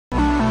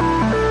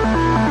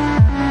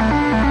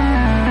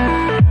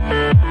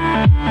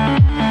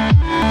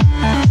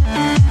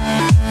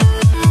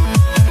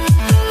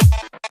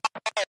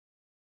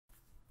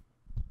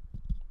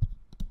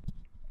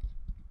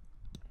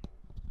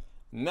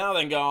Now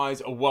then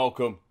guys,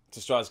 welcome to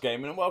Strasz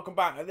Gaming and welcome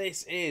back.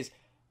 This is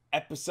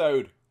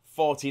episode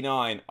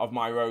 49 of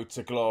my road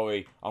to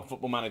glory on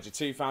Football Manager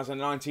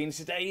 2019.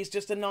 Today is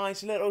just a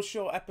nice little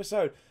short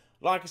episode.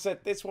 Like I said,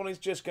 this one is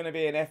just going to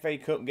be an FA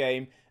Cup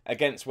game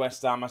against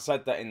West Ham. I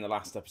said that in the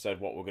last episode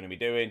what we're going to be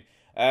doing.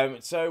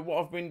 So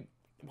what have we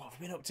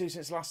been up to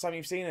since the last time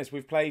you've seen us?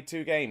 We've played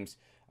 2 games,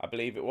 I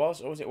believe it was,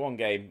 or was it 1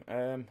 game?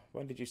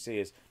 When did you see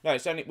us? No,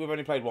 we've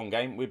only played 1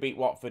 game. We beat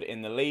Watford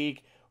in the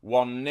league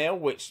 1-0,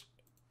 which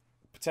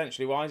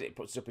potentially wise it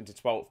puts us up into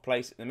 12th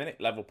place at the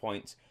minute, level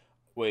points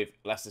with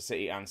Leicester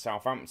City and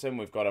Southampton.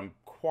 We've got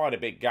quite a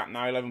big gap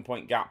now,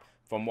 11-point gap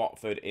from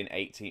Watford in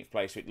 18th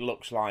place. So it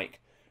looks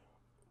like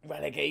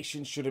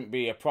relegation shouldn't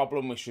be a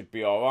problem. We should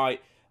be all right.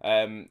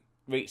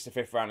 Reached the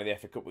 5th round of the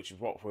FA Cup, which is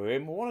what we're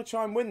in. We want to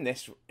try and win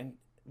this, and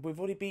we've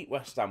already beat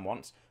West Ham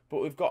once,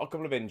 but we've got a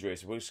couple of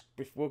injuries. We're just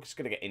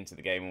going to get into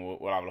the game and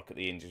we'll have a look at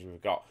the injuries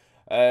we've got.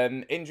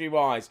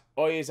 Injury-wise,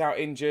 Oy is out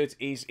injured.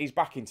 He's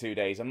back in 2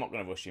 days. I'm not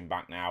going to rush him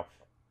back now.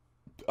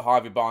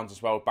 Harvey Barnes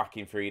as well, back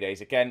in 3 days.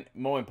 Again,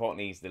 more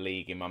importantly, he's the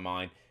league in my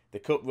mind. The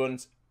cup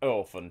runs are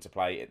all fun to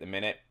play at the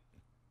minute.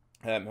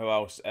 Who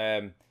else?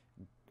 Gwenai,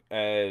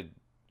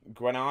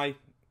 whatever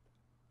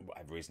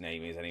his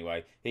name is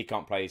anyway. He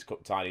can't play his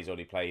cup tie. He's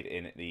already played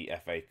in the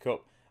FA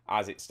Cup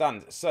as it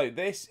stands. So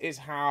this is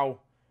how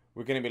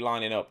we're going to be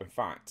lining up. In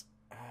fact,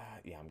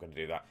 yeah, I'm going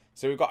to do that.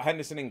 So we've got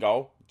Henderson in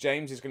goal.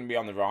 James is going to be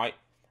on the right.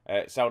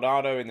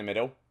 Soldado in the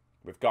middle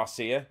with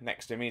Garcia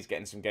next to him. He's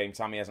getting some game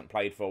time. He hasn't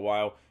played for a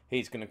while.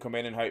 He's going to come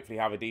in and hopefully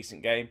have a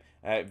decent game.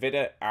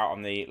 Vida out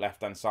on the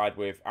left-hand side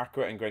with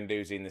Akra and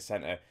Guendouzi in the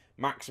centre.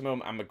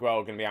 Maximum and Miguel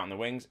are going to be out on the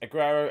wings.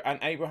 Aguero and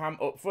Abraham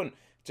up front.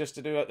 Just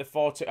to do it the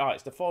 4-2... Oh,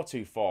 it's the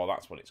 4-2-4.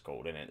 That's what it's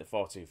called, isn't it? The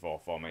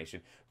 4-2-4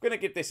 formation. We're going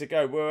to give this a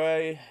go.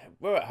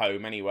 We're at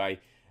home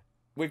anyway.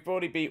 We've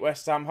already beat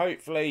West Ham.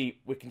 Hopefully,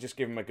 we can just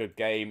give them a good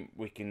game.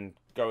 We can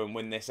go and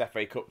win this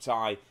FA Cup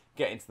tie.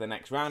 Get into the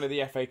next round of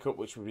the FA Cup,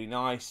 which would be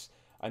nice.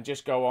 And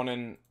just go on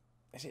and...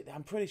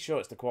 I'm pretty sure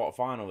it's the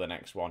quarter-final, the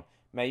next one.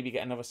 Maybe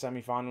get another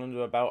semi-final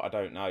under a belt. I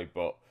don't know,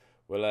 but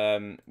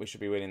we should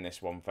be winning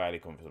this one fairly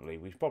comfortably.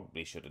 We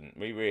probably shouldn't.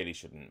 We really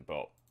shouldn't,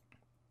 but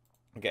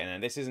I'm getting there.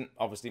 This isn't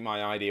obviously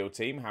my ideal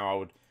team, how I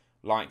would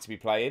like to be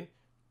playing.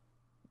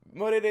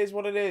 But it is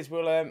what it is.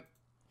 We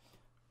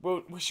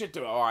should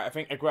do it all right. I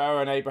think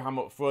Aguero and Abraham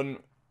up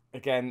front,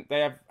 again,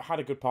 they have had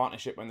a good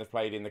partnership when they've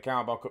played in the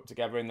Carabao Cup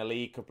together, in the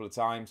league a couple of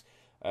times.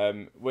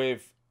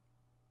 With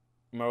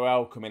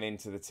Morel coming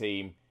into the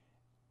team,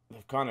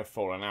 they've kind of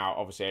fallen out.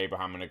 Obviously,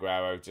 Abraham and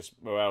Aguero,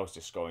 Morel's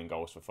just scoring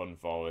goals for fun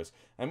for us.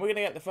 And we're going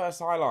to get the first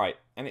highlight.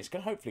 And it's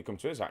going to hopefully come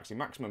to us, actually.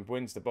 Maximum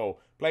wins the ball.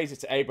 Plays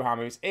it to Abraham,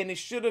 who's in. He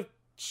should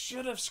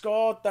have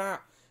scored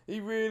that. He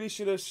really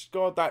should have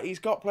scored that. He's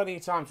got plenty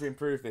of time to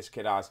improve, this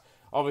kid has.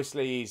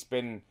 Obviously, he's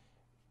been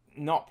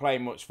not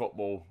playing much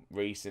football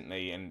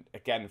recently. And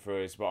again,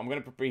 for us. But I'm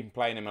going to be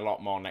playing him a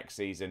lot more next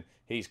season.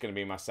 He's going to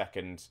be my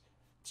second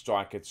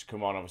striker to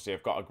come on. Obviously,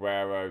 I've got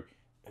Aguero.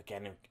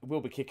 Again,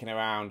 we'll be kicking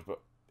around, but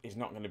he's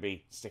not going to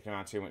be sticking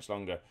around too much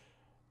longer.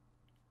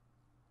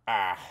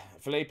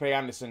 Felipe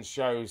Anderson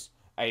shows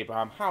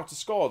Abraham how to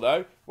score,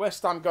 though.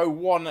 West Ham go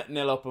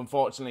 1-0 up,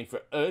 unfortunately,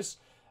 for us.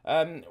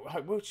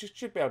 We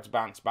should be able to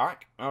bounce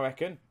back, I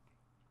reckon.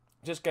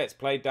 Just gets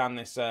played down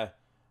this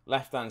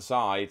left-hand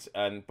side,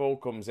 and ball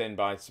comes in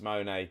by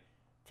Simone.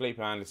 Felipe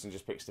Anderson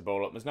just picks the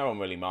ball up. There's no one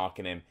really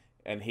marking him,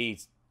 and he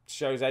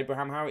shows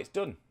Abraham how it's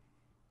done.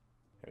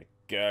 Here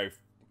we go.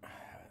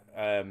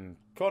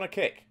 Corner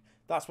kick.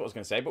 That's what I was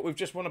going to say, but we've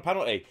just won a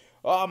penalty.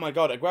 Oh my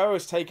God,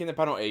 Aguero's taking the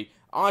penalty.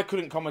 I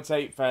couldn't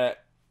commentate for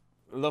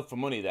love for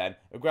money then.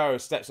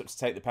 Aguero steps up to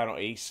take the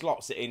penalty. He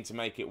slots it in to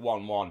make it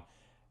 1-1.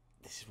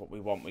 This is what we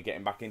want. We're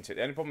getting back into it.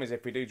 The only problem is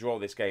if we do draw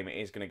this game, it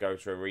is going to go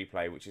to a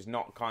replay, which is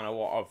not kind of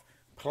what I've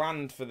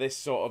planned for this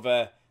sort of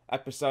a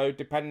episode.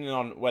 Depending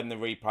on when the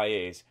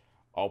replay is,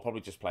 I'll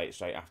probably just play it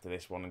straight after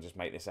this one and just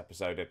make this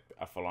episode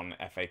a full-on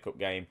FA Cup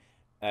game.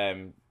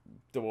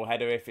 Double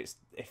header if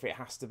it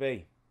has to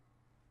be.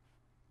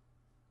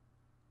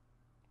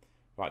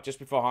 Right, just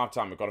before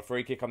half-time, we've got a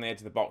free kick on the edge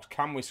of the box.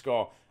 Can we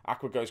score?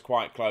 Aqua goes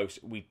quite close.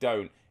 We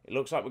don't. It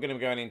looks like we're going to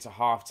be going into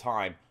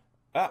half-time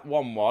at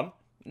 1-1.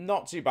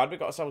 Not too bad. We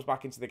got ourselves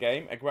back into the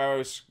game.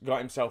 Aguero's got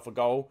himself a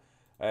goal,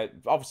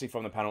 obviously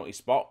from the penalty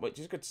spot, which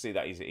is good to see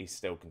that he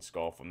still can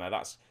score from there.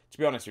 That's, to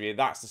be honest with you,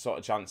 that's the sort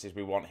of chances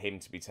we want him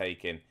to be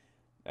taking,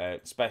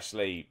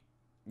 especially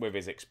with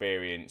his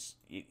experience.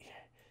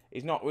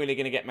 He's not really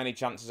going to get many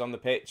chances on the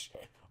pitch.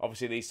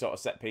 Obviously, these sort of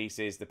set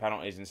pieces, the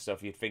penalties and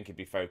stuff, you'd think he'd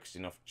be focused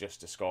enough just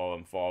to score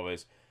them for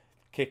us.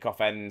 Kick-off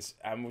ends,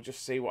 and we'll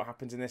just see what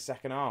happens in this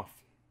second half.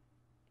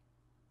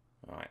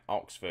 All right,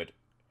 Oxford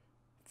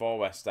for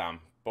West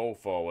Ham. Ball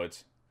forward.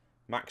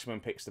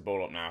 Maximum picks the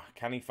ball up now.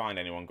 Can he find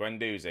anyone?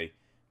 Guendouzi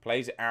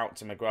plays it out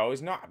to Miguel.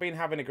 He's not been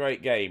having a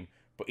great game,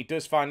 but he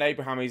does find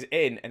Abraham. He's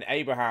in, and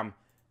Abraham,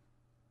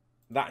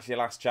 that's your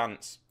last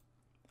chance.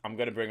 I'm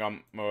going to bring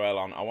on Morel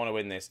on. I want to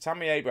win this.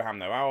 Tammy Abraham,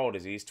 though, how old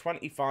is he? He's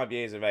 25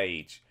 years of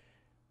age.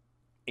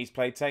 He's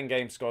played 10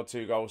 games, scored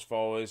 2 goals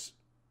for us.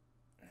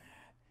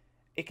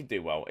 he could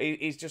do well.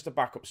 He's just a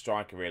backup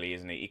striker, really,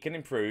 isn't he? He can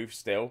improve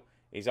still.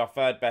 He's our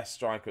third best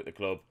striker at the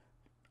club.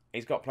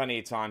 He's got plenty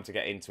of time to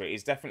get into it.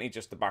 He's definitely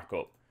just a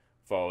backup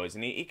for us.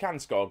 And he can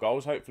score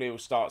goals. Hopefully he'll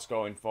start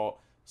scoring for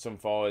some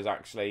for us,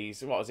 actually.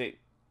 He's, what is it?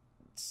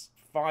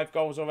 5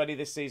 goals already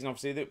this season.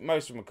 Obviously,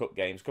 most of them are cup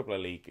games. A couple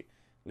of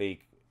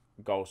league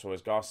goals for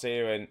us.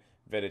 Garcia and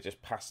Vida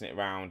just passing it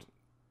around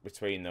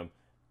between them.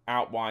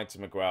 Out wide to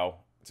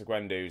Miguel. To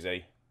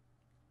Guendouzi.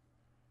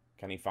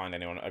 Can he find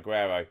anyone?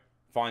 Aguero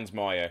finds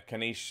Moya.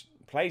 Can he...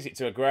 plays it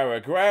to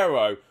Aguero.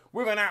 Aguero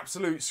with an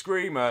absolute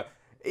screamer.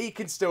 He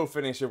can still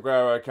finish,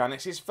 Aguero can.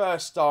 It's his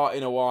first start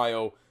in a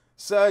while.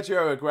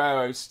 Sergio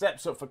Aguero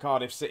steps up for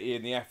Cardiff City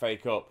in the FA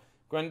Cup.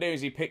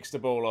 Guendouzi picks the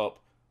ball up.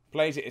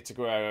 Plays it to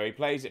Aguero. He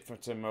plays it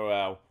to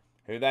Morel,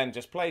 who then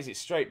just plays it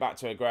straight back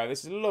to Aguero.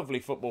 This is lovely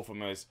football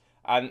from us.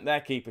 And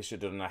their keeper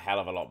should have done a hell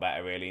of a lot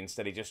better, really.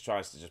 Instead, he just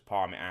tries to just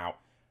palm it out.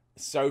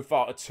 So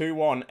far, a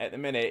 2-1 at the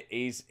minute.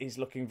 He's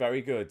looking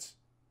very good.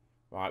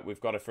 Right,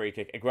 we've got a free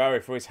kick.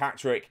 Aguero for his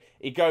hat-trick.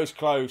 He goes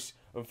close.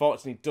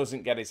 Unfortunately,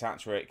 doesn't get his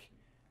hat-trick.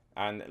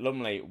 And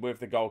Lumley with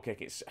the goal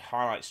kick. It's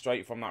highlight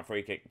straight from that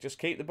free kick. Just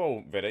keep the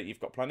ball, Vida. You've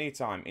got plenty of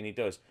time. And he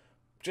does.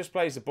 Just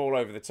plays the ball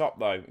over the top,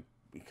 though.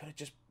 He could have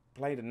just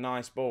played a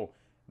nice ball.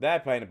 They're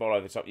playing the ball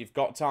over the top. You've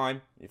got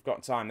time. You've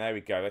got time. There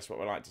we go. That's what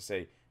we like to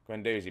see.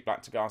 Guendouzi,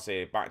 back to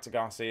Garcia. Back to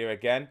Garcia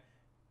again.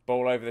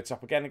 Ball over the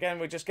top again. Again,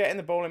 we're just getting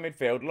the ball in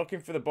midfield. Looking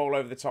for the ball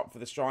over the top for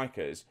the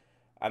strikers.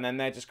 And then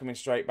they're just coming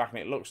straight back. And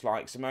it looks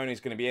like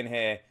Simone's going to be in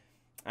here.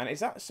 And is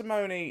that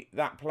Simone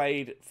that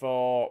played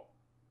for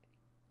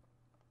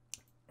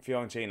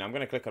Fiorentina? I'm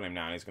going to click on him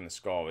now and he's going to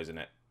score, isn't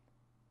it?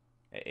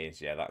 It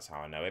is, yeah, that's how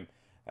I know him.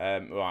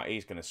 Right,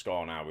 he's going to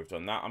score now. We've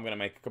done that. I'm going to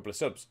make a couple of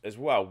subs as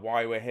well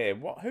while we're here.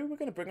 Who are we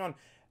going to bring on?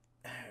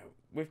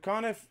 We've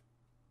kind of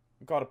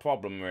got a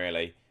problem,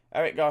 really.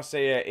 Eric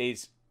Garcia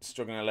is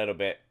struggling a little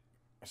bit.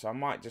 So I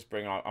might just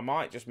bring on... I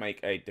might just make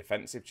a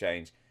defensive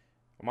change.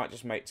 I might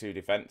just make 2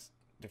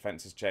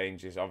 defensive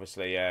changes.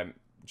 Obviously,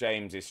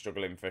 James is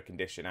struggling for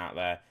condition out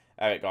there.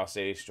 Eric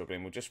Garcia is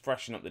struggling. We'll just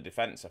freshen up the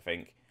defence, I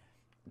think.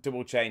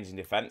 Double change in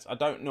defence. I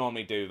don't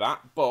normally do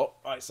that, but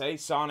like I say,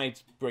 Sane,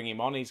 bring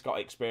him on. He's got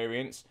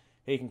experience.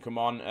 He can come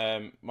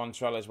on.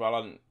 Montreal as well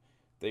on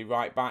the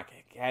right back.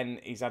 Again,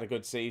 he's had a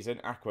good season.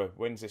 Aqua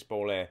wins this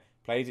ball here.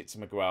 Plays it to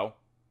Miguel.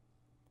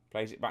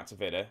 Plays it back to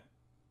Vida.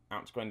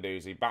 Out to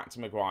Guendouzi. Back to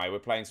Maguire. We're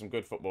playing some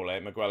good football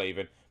here. Miguel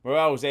even.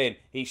 Morel's in.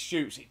 He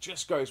shoots. It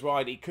just goes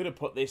wide. He could have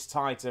put this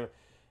tie to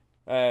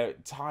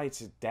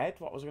dead.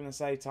 What was I going to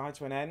say? Tie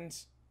to an end?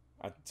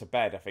 To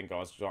bed, I think I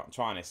was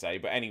trying to say.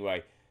 But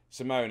anyway...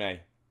 Simone.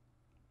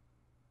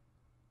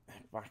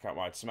 Back out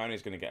wide.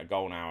 Simone's going to get a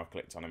goal now. I've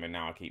clicked on him and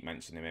now I keep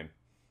mentioning him.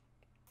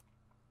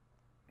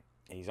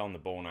 He's on the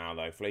ball now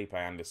though. Felipe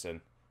Anderson.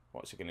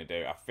 What's he going to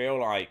do? I feel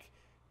like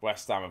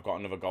West Ham have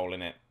got another goal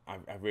in it. I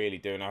really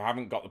do. And I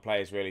haven't got the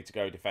players really to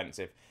go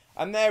defensive.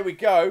 And there we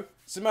go.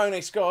 Simone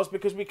scores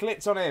because we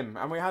clicked on him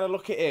and we had a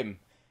look at him.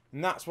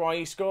 And that's why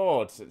he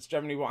scored. It's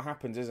generally what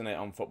happens, isn't it,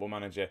 on Football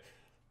Manager.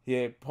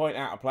 You point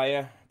out a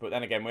player, but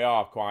then again, we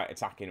are quite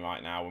attacking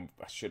right now. And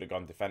I should have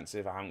gone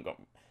defensive. I haven't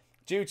got...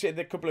 Due to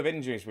the couple of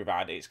injuries we've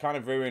had, it's kind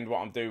of ruined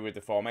what I'm doing with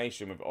the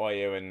formation with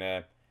Oya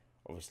and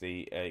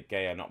obviously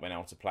Gaya not being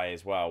able to play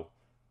as well.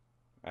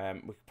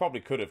 We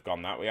probably could have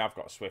gone that. We have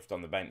got Swift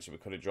on the bench. We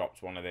could have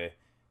dropped one of the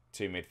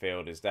 2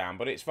 midfielders down.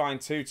 But it's fine,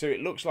 2-2.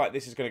 It looks like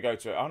this is going to go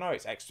to... Oh, no,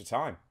 it's extra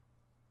time.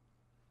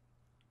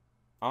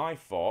 I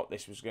thought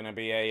this was going to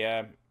be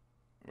a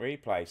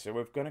replay, so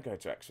we're going to go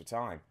to extra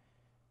time.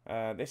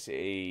 This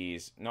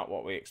is not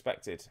what we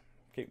expected.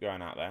 Keep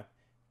going out there.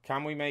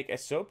 Can we make a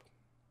sub?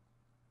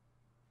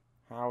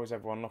 How is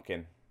everyone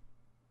looking?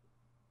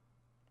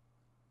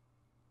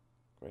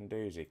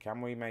 Guendouzi, can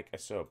we make a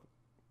sub?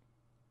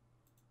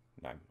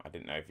 No, I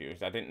didn't know if it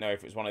was. I didn't know if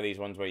it was one of these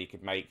ones where you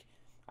could make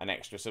an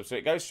extra sub. So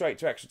it goes straight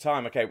to extra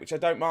time. Okay, which I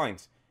don't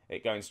mind.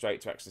 It going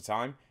straight to extra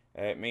time.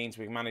 It means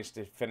we've managed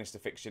to finish the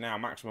fixture now.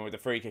 Maximum with the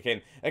free kick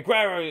in.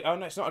 Aguero. Oh,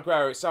 no, it's not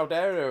Aguero. It's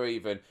Saldario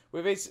even.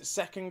 With his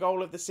 2nd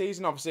goal of the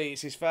season. Obviously,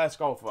 it's his first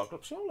goal for our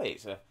club. Surely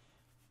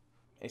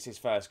it's his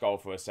first goal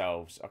for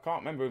ourselves. I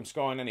can't remember him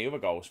scoring any other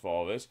goals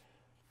for us.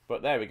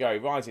 But there we go. He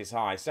rises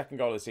high. 2nd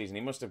goal of the season.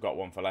 He must have got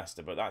one for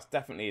Leicester. But that's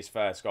definitely his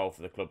first goal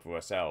for the club for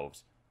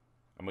ourselves.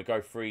 And we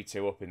go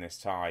 3-2 up in this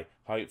tie.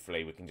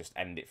 Hopefully, we can just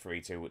end it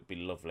 3-2. It would be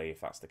lovely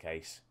if that's the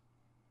case.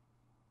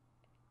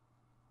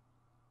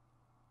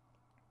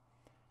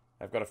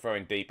 They've got to throw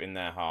in deep in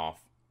their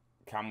half.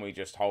 Can we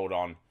just hold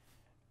on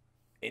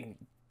in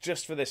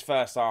just for this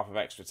first half of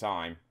extra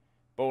time?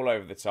 Ball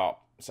over the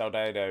top.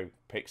 Soldado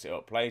picks it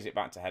up, plays it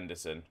back to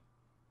Henderson.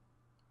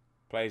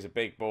 Plays a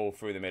big ball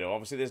through the middle.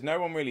 Obviously, there's no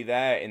one really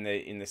there in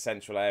the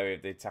central area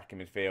of the attacking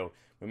midfield.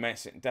 We're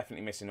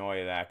definitely missing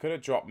Oya there. Could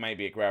have dropped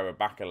maybe Aguero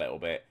back a little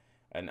bit,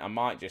 and I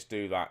might just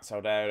do that.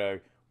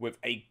 Soldado with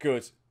a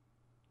good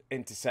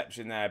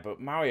interception there,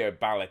 but Mario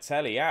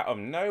Balotelli out of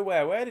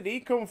nowhere. Where did he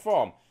come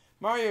from?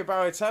 Mario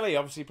Balotelli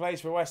obviously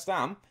plays for West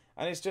Ham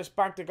and it's just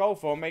bagged a goal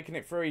for him, making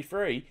it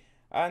 3-3.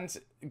 And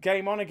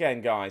game on again,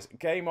 guys.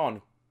 Game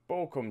on.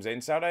 Ball comes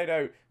in.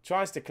 Salgado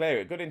tries to clear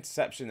it. Good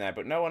interception there,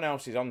 but no one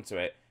else is onto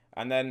it.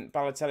 And then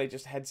Balotelli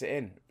just heads it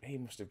in. He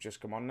must have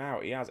just come on now.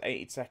 He has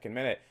 82nd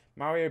minute.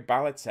 Mario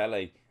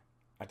Balotelli.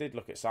 I did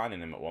look at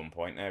signing him at one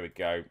point. There we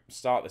go.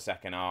 Start the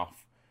second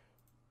half.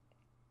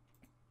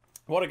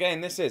 What a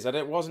game this is.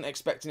 I wasn't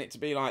expecting it to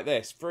be like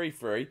this.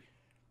 3-3.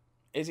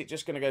 Is it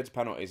just going to go to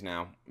penalties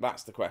now?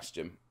 That's the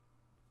question.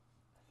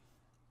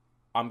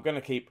 I'm going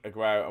to keep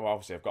Aguero. Well,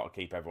 obviously, I've got to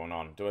keep everyone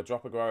on. Do I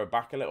drop Aguero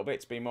back a little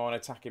bit to be more an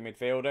attacking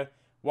midfielder?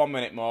 1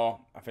 minute more.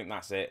 I think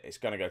that's it. It's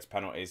going to go to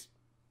penalties.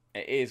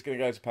 It is going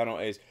to go to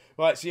penalties.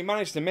 Right, so you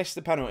managed to miss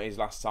the penalties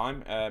last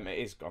time. It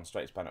is gone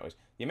straight to penalties.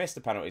 You missed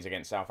the penalties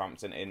against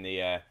Southampton in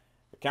the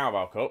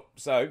Carabao Cup.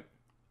 So,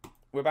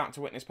 we're about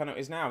to witness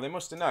penalties now. They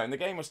must have known. The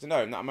game must have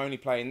known that I'm only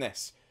playing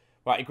this.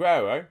 Right,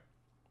 Aguero.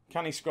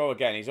 Can he score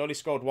again? He's already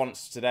scored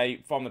once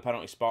today from the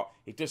penalty spot.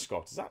 He does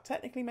score. Does that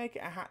technically make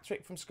it a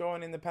hat-trick from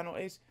scoring in the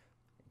penalties?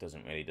 It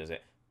doesn't really, does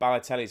it?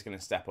 Balotelli's going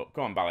to step up.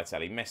 Come on,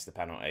 Balotelli. Missed the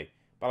penalty.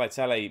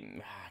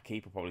 Balotelli,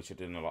 keeper probably should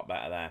have done a lot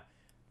better there.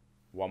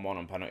 1-1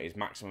 on penalties.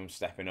 Maximum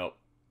stepping up.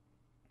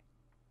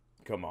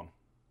 Come on.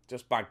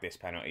 Just bag this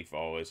penalty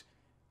for us.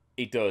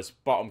 He does.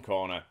 Bottom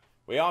corner.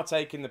 We are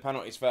taking the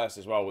penalties first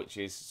as well, which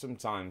is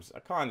sometimes I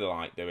kind of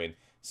like doing.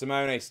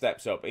 Simone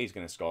steps up. He's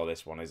going to score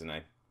this one, isn't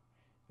he?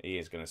 He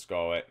is going to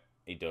score it.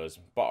 He does.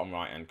 Bottom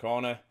right-hand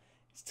corner.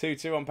 It's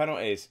 2-2 on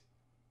penalties.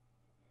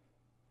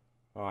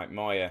 Right,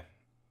 Moya.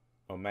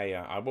 Or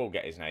Maya. I will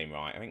get his name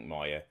right. I think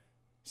Moya.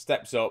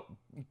 Steps up.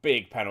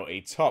 Big penalty.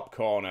 Top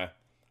corner.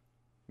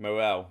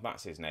 Morel.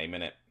 That's his name,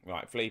 innit?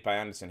 Right, Felipe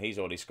Anderson. He's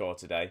already scored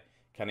today.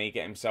 Can he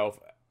get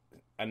himself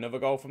another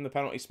goal from the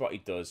penalty spot? He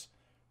does.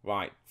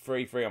 Right,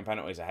 3-3 on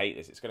penalties. I hate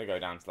this. It's going to go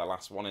down to the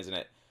last one, isn't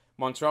it?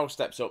 Montreal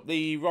steps up.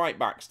 The right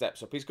back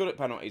steps up. He's good at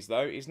penalties,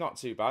 though. He's not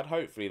too bad.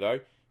 Hopefully, though,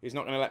 he's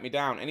not going to let me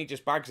down. And he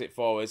just bags it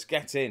forwards.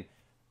 Get in.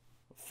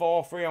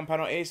 4-3 on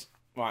penalties.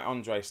 Right,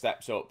 Andre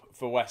steps up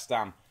for West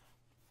Ham.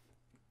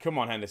 Come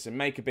on, Henderson.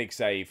 Make a big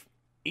save.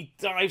 He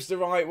dives the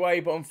right way,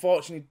 but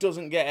unfortunately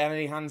doesn't get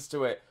any hands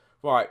to it.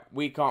 Right,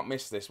 we can't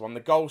miss this one. The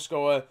goal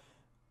scorer,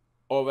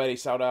 already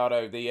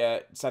Salgado,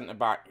 the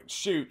centre-back,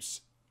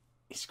 shoots.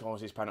 He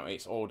scores his penalty.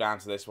 It's all down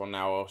to this one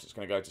now, or else it's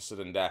going to go to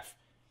sudden death.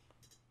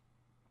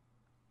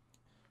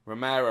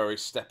 Romero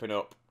is stepping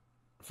up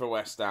for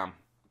West Ham.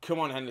 Come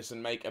on,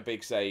 Henderson, make a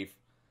big save,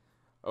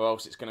 or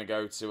else it's going to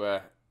go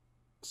to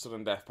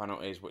sudden death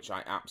penalties, which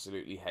I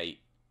absolutely hate.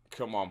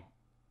 Come on.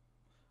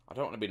 I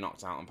don't want to be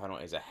knocked out on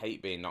penalties. I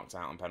hate being knocked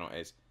out on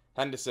penalties.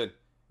 Henderson,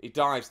 he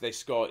dives, they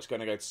score. It's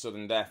going to go to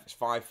sudden death. It's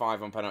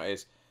 5-5 on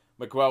penalties.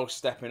 Miguel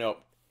stepping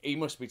up. He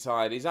must be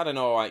tired. He's had an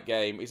alright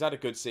game. He's had a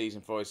good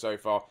season for us so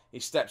far. He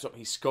steps up.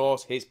 He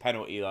scores his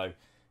penalty, though.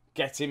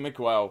 Get him,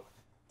 Miguel.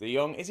 The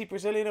young... Is he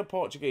Brazilian or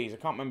Portuguese? I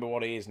can't remember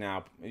what he is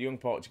now. A young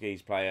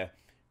Portuguese player.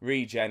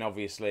 Regen,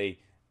 obviously.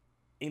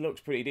 He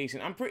looks pretty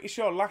decent. I'm pretty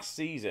sure last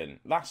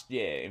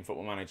year in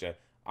Football Manager,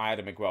 I had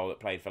a Miguel that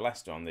played for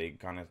Leicester on the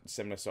kind of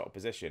similar sort of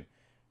position.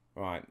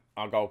 Right,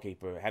 our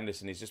goalkeeper,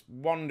 Henderson, is just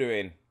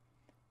wandering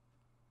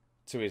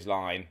to his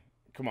line.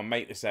 Come on,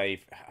 make the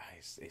save.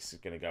 This is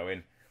going to go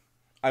in.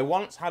 I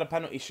once had a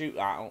penalty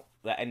shootout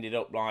that ended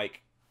up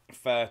like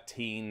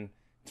 13-12,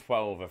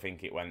 I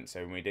think it went.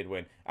 So when we did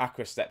win,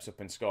 Accra steps up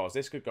and scores.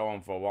 This could go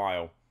on for a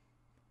while.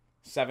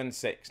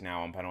 7-6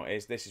 now on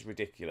penalties. This is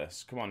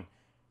ridiculous. Come on,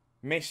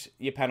 miss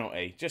your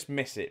penalty. Just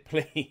miss it,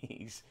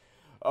 please.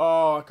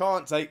 Oh, I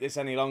can't take this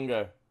any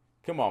longer.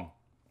 Come on.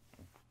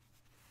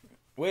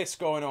 We're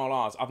scoring all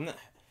ours.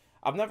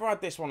 I've never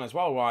had this one as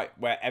well, right,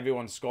 where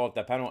everyone scored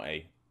their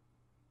penalty.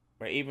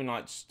 Where even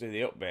like just do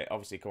the up bit.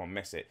 Obviously, come on,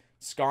 miss it.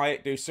 Sky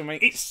it, do something.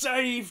 It's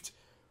saved!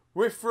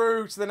 We're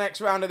through to the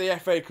next round of the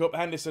FA Cup.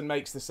 Henderson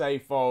makes the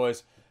save for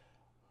us.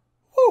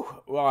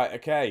 Whew. Right,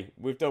 okay.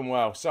 We've done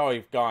well.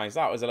 Sorry, guys.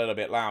 That was a little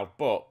bit loud.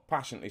 But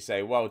passionately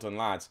say, well done,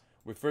 lads.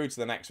 We're through to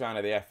the next round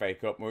of the FA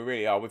Cup. We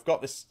really are. We've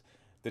got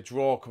the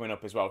draw coming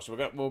up as well. So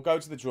we'll go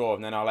to the draw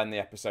and then I'll end the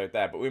episode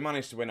there. But we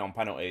managed to win on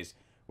penalties,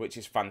 which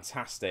is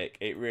fantastic.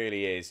 It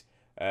really is.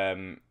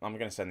 I'm going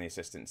to send the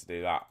assistant to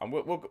do that. And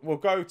we'll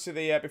go to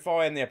the...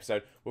 before I end the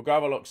episode, we'll go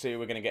have a look, see who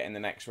we're going to get in the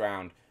next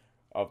round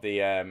of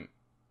the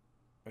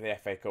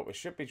FA Cup. It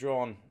should be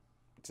drawn...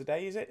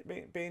 Today, is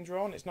it being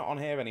drawn? It's not on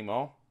here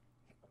anymore.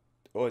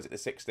 Or is it the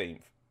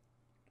 16th?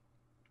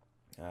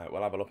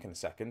 We'll have a look in a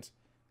second.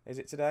 Is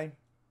it today?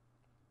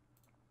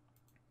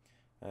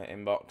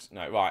 Inbox.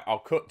 No, right. I'll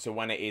cut to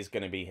when it is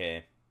going to be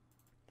here.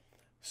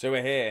 So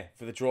we're here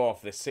for the draw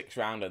for the 6th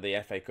round of the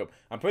FA Cup.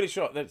 I'm pretty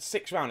sure the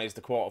 6th round is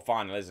the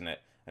quarter-final, isn't it?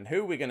 And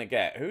who are we going to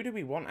get? Who do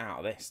we want out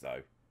of this,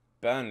 though?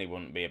 Burnley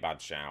wouldn't be a bad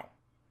shout.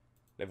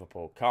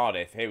 Liverpool.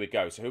 Cardiff. Here we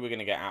go. So who are we going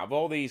to get out of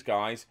all these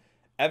guys?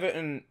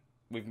 Everton,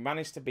 we've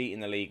managed to beat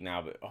in the league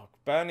now. But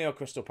Burnley or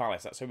Crystal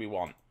Palace, that's who we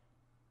want.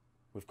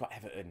 We've got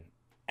Everton.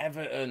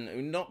 Everton,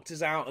 who knocked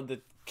us out of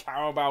the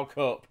Carabao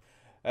Cup.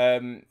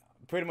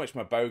 Pretty much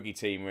my bogey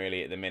team,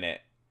 really, at the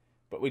minute.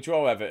 But we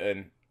draw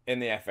Everton in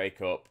the FA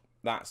Cup.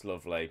 That's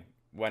lovely.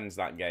 When's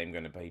that game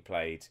going to be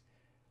played?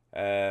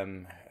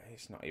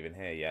 It's not even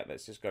here yet.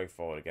 Let's just go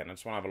forward again. I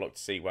just want to have a look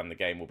to see when the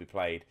game will be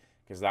played,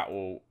 because that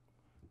will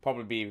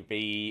probably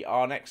be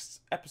our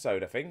next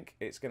episode, I think.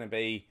 It's going to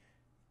be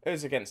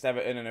us against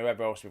Everton and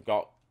whoever else we've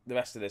got. The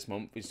rest of this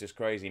month is just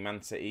crazy.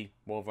 Man City,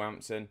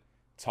 Wolverhampton,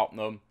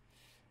 Tottenham.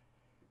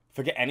 If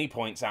I get any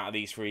points out of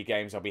these 3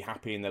 games, I'll be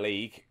happy in the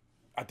league.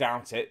 I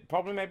doubt it.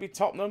 Probably maybe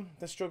Tottenham.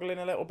 They're struggling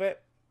a little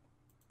bit.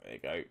 There you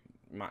go.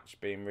 Match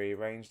being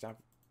rearranged.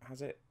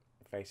 Has it?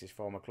 Faces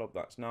former club.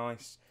 That's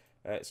nice.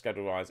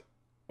 Schedule-wise.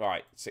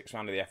 Right, 6th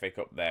round of the FA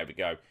Cup. There we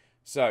go.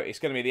 So, it's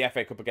going to be the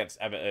FA Cup against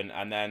Everton.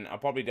 And then I'll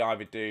probably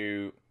either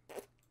do...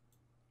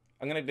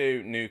 I'm going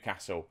to do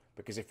Newcastle.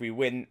 Because if we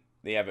win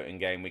the Everton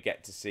game, we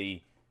get to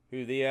see who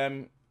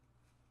it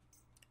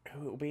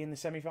will be in the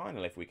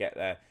semi-final if we get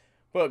there.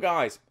 But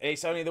guys,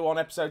 it's only the one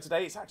episode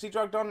today. It's actually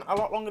dragged on a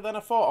lot longer than I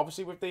thought,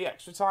 obviously with the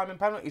extra time and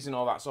penalties and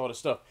all that sort of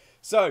stuff.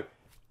 So,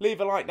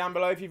 leave a like down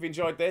below if you've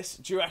enjoyed this.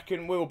 Do you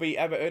reckon we'll beat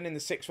Everton in the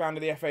 6th round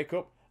of the FA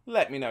Cup?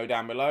 Let me know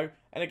down below.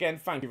 And again,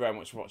 thank you very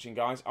much for watching,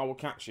 guys. I will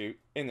catch you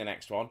in the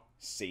next one.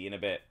 See you in a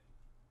bit.